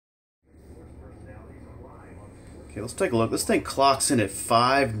Okay, let's take a look. This thing clocks in at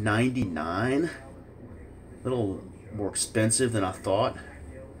 $5.99. A little more expensive than I thought,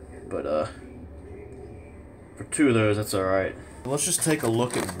 but for two of those, that's all right. Let's just take a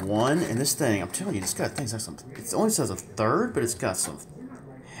look at one. And this thing, I'm telling you, this guy thinks like some. It only says a third, but it's got some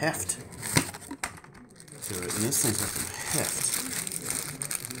heft to it. And this thing's got some heft.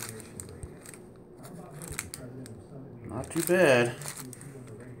 Not too bad.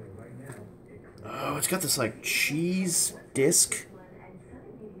 Oh, it's got this like cheese disc.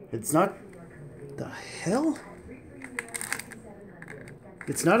 It's not. The hell?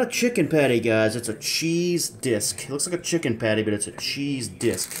 It's not a chicken patty, guys. It's a cheese disc. It looks like a chicken patty, but it's a cheese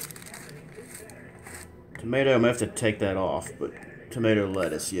disc. Tomato, I'm going to have to take that off, but tomato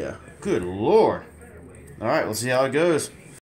lettuce, yeah. Good lord. Alright, let's see how it goes.